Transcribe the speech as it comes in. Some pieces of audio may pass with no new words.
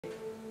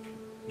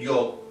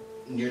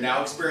You're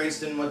now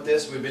experienced in with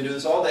this. We've been doing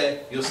this all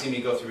day. You'll see me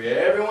go through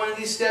every one of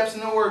these steps in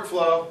the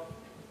workflow,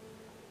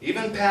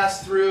 even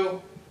pass through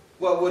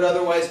what would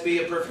otherwise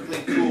be a perfectly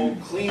cool,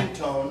 clean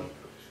tone.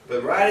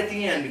 But right at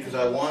the end, because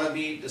I want to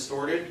be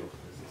distorted,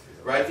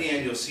 right at the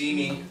end you'll see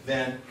me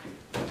then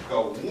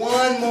go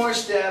one more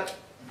step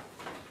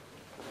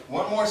in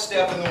the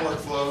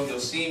workflow. You'll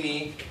see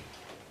me,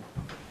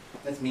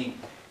 that's me,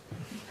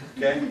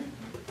 okay?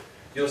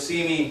 You'll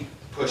see me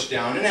push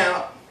down and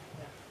out,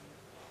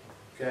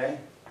 okay?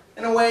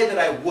 In a way that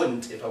I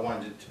wouldn't if I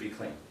wanted it to be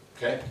clean,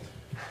 okay?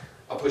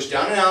 I'll push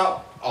down and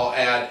out, I'll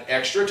add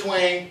extra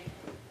twang,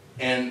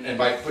 and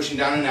by pushing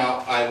down and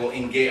out, I will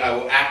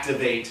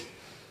activate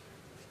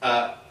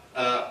an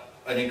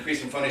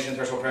increase in phonation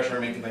threshold pressure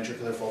and make the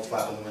ventricular folds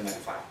flap in the wind like a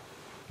flag.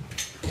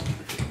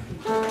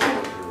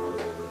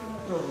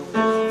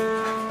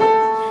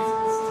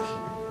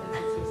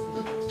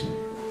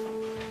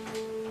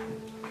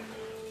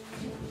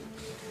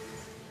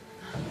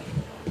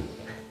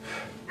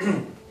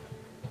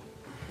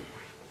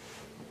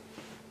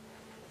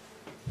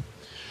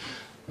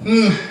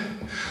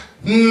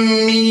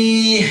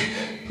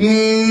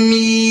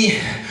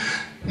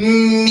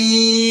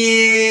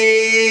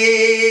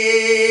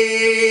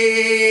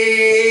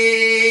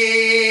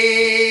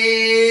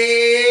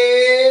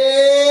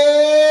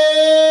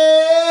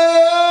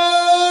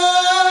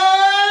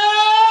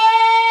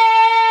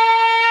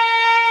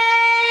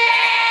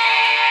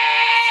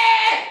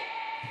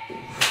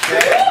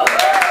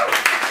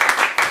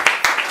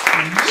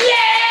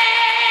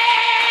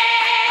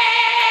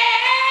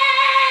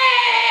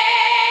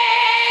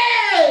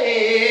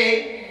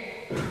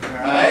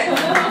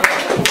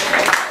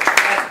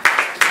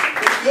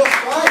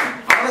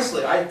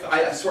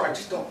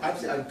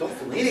 I don't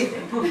feel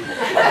anything. Thank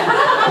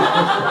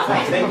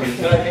you.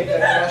 Did I make that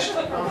flash?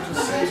 I'm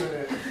just saving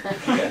it.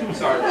 Okay,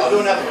 sorry. I'll do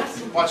another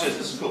one. Watch this.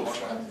 This is cool.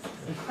 Watch what happens.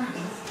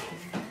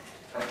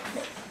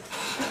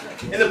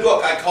 In the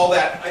book, I call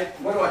that, I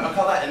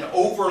call that an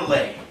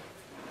overlay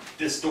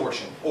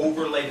distortion.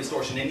 Overlay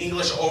distortion. In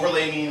English,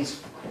 overlay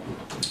means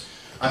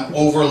I'm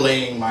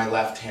overlaying my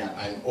left hand.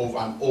 I'm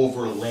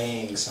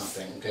overlaying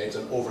something. Okay, it's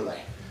an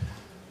overlay.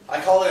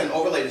 I call it an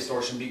overlay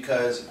distortion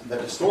because the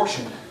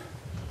distortion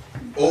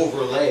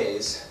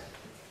overlays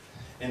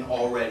an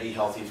already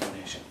healthy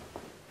phonation.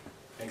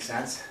 Make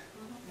sense?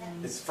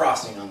 It's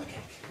frosting on the cake.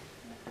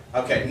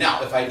 Okay,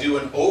 now if I do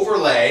an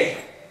overlay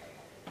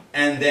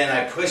and then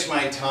I push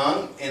my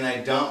tongue and I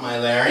dump my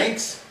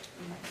larynx,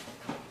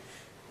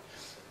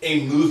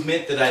 a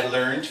movement that I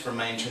learned from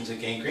my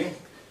intrinsic anchoring,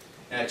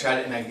 and I tried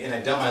it and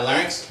I dump my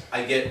larynx,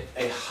 I get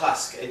a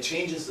husk. It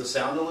changes the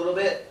sound a little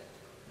bit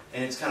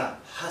and it's kind of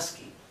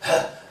husky.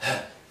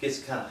 It's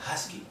kind of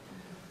husky.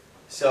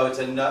 So it's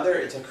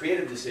a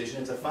creative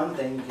decision. It's a fun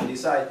thing. You can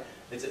decide.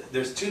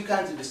 There's two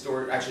kinds of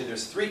distortion. Actually,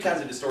 there's three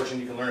kinds of distortion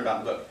you can learn about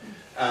in the book.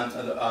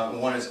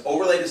 One is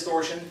overlay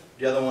distortion.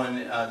 The other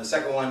one, the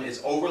second one, is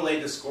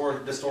overlay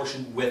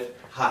distortion with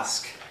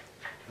husk.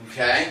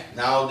 Okay.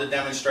 Now I'll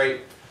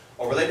demonstrate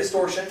overlay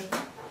distortion,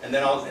 and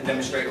then I'll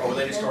demonstrate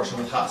overlay distortion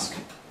with husk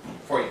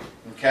for you.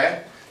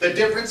 Okay. The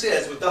difference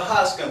is with the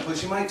husk, I'm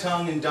pushing my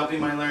tongue and dumping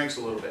my larynx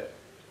a little bit.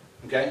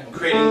 Okay. I'm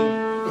creating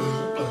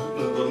a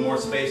little more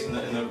space in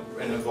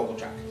the vocal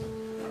tract.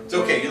 It's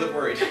okay, you look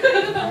worried.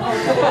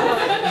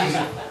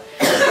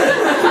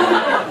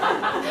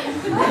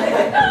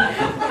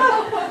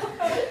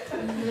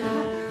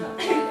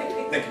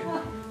 Thank you.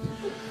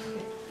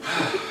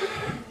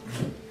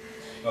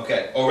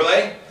 Okay,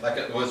 overlay, like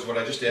it was what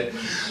I just did.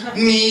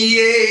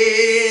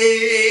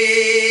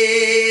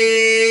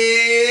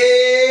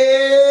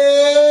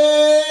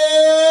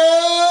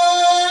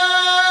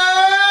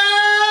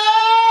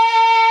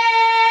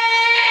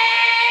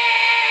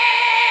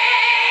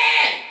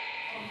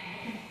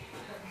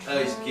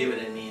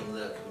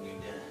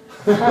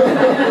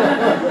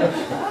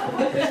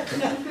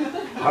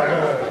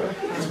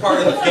 It's part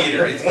of the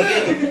theater. If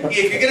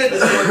you're going to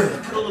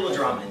distort, put a little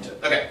drama into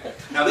it. Okay.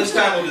 Now this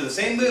time we'll do the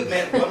same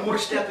movement. One more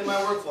step in my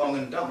workflow. I'm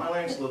going to dump my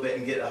larynx a little bit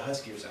and get a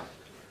huskier sound.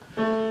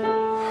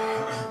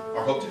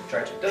 Or hope to.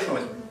 Try to. Doesn't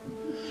always work.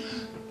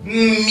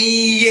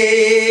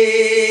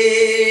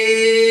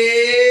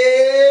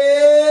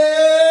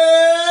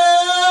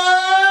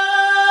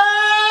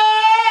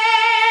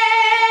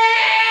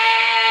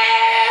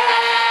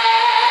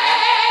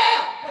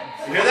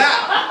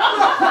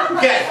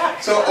 Okay,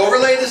 so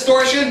overlay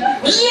distortion. Yeah!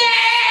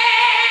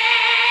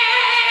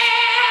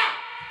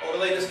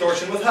 Overlay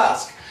distortion with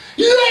husk.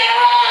 Yeah!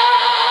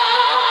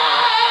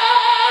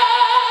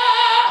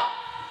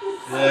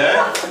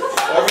 Yeah.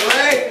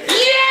 Overlay.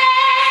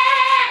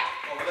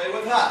 Yeah! Overlay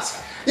with husk.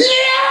 Yeah!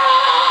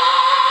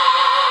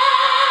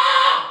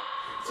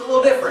 It's a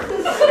little different.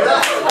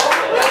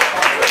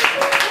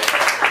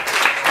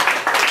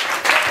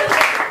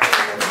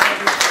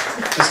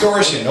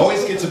 Distortion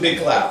always gets a big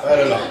clap. I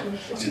don't know.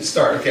 Should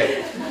start.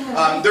 Okay.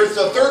 There's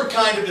a third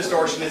kind of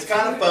distortion. It's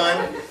kind of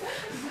fun.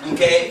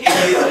 Okay.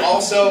 It is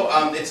also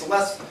it's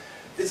less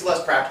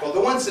practical.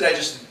 The ones that I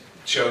just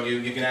showed you,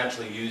 you can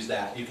actually use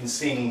that. You can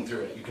sing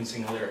through it. You can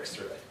sing lyrics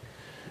through it.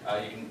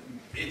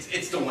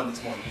 It's the one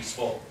that's more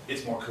useful.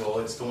 It's more cool.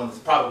 It's the one that's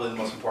probably the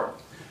most important.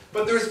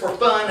 But there's for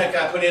fun,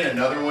 I put in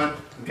another one,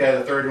 okay,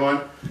 the third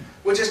one,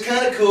 which is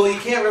kind of cool. You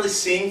can't really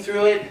sing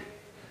through it,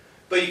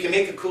 but you can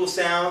make a cool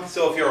sound.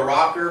 So if you're a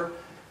rocker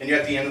and you're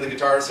at the end of the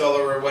guitar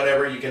solo or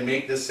whatever, you can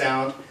make this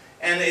sound.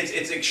 And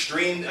it's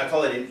extreme, I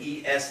call it an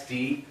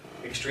ESD,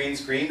 extreme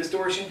screen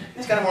distortion.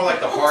 It's kind of more like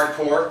the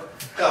hardcore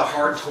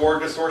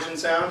distortion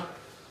sound,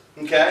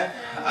 okay?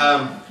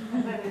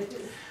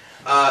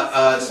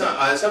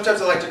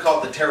 Sometimes I like to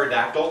call it the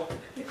pterodactyl.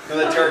 You know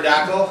the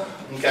pterodactyl?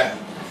 Okay.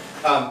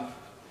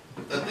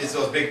 It's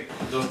those big,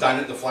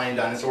 the flying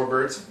dinosaur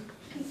birds.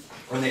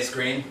 When they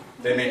scream,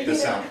 they make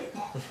this sound.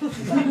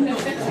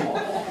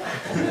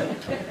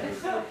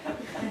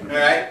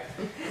 Alright?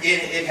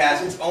 It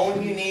has its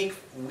own unique,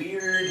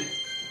 weird,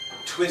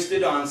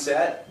 twisted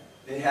onset.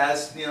 It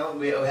has, you know,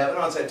 we have an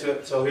onset to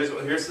it. So here's the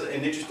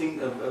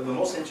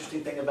most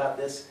interesting thing about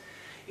this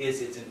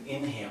is it's an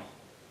inhale.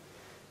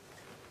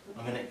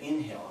 I'm going to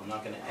inhale, I'm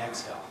not going to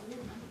exhale.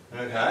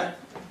 Okay?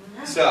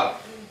 So,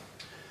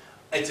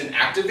 it's an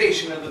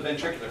activation of the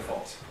ventricular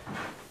folds.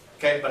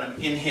 Okay, but I'm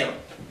inhaling.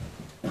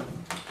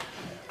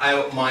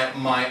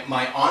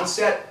 My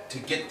onset to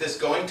get this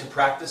going, to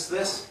practice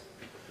this,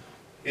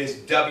 is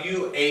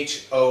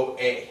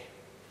WHOA.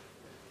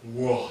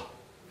 Whoa.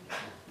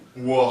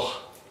 Whoa.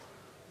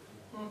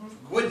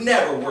 Would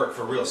never work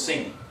for real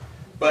singing.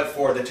 But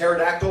for the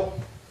pterodactyl,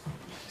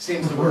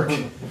 seems to work.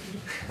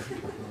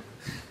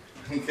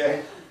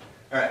 Okay?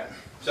 Alright,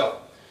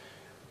 so,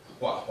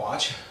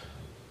 watch.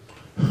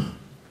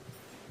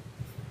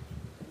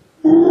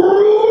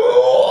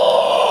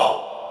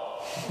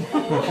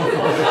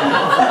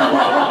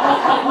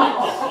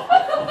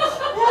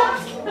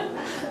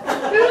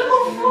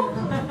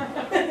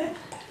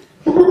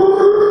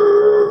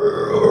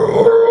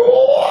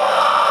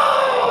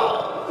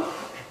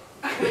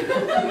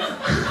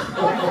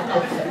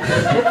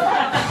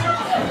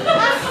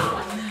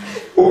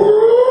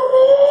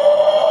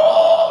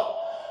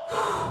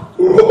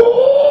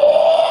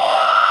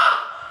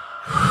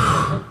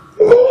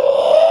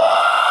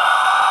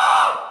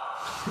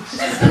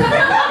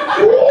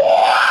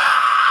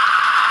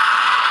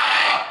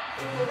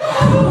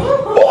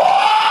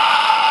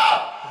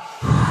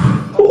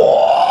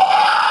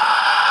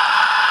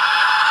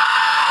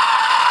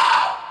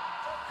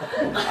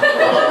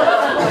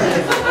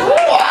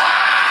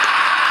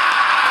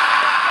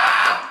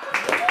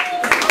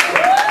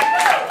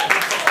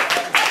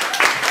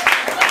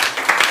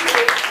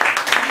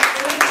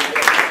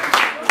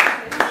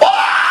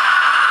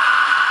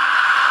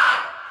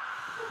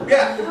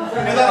 Yeah, you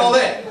do that all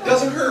day. It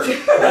doesn't hurt.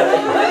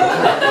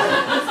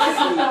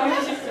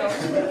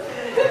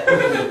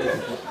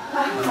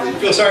 I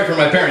feel sorry for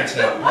my parents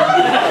now.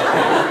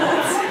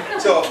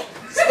 So,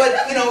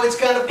 but you know, it's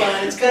kind of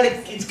fun. It's kind of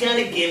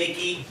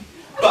gimmicky.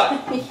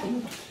 But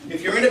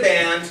if you're in a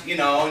band, you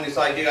know, and it's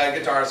like you got a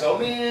guitar, so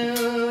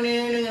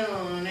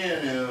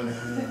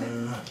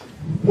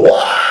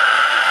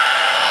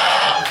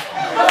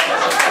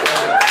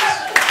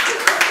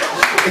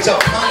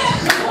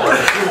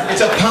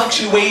it's a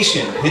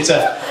punctuation.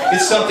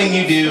 It's something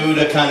you do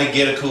to kind of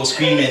get a cool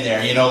scream in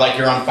there, you know, like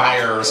you're on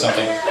fire or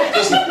something.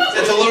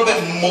 It's a little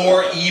bit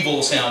more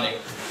evil sounding.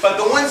 But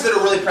the ones that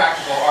are really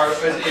practical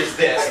is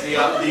this,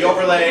 the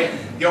overlay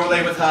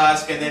with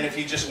husk, and then if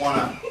you just want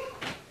to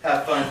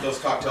have fun at those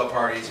cocktail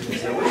parties. And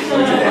say, what are you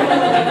doing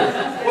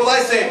today? Well, I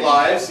save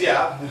lives,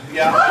 yeah,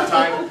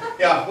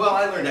 well,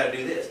 I learned how to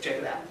do this, check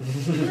it out.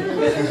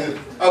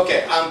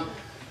 Okay,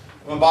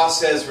 when boss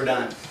says we're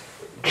done,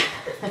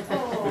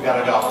 we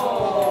gotta go.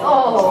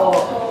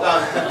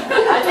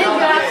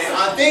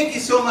 Thank you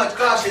so much.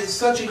 Gosh, it's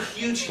such a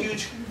huge,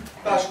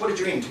 gosh, what a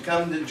dream to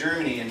come to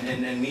Germany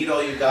and meet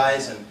all you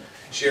guys and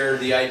share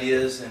the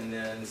ideas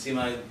and see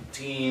my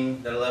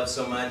team that I love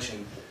so much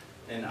and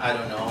I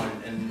don't know,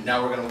 and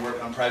now we're going to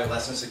work on private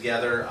lessons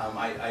together.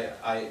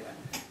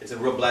 It's a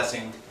real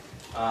blessing.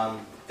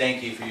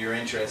 Thank you for your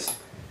interest,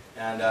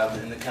 and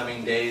in the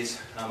coming days,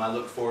 I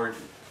look forward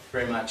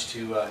very much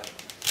to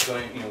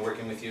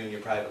working with you in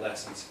your private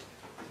lessons.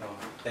 So,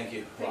 thank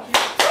you. Thank you.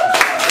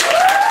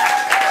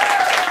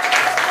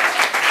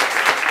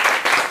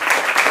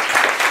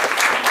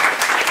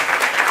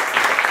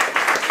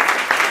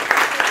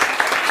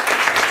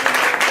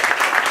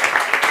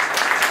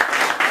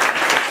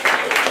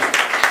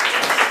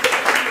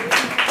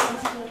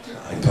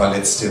 Ein paar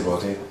letzte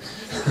Worte.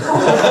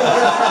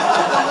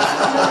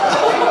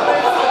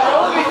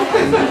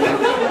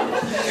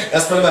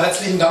 Erstmal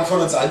herzlichen Dank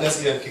von uns allen,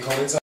 dass ihr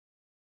gekommen seid.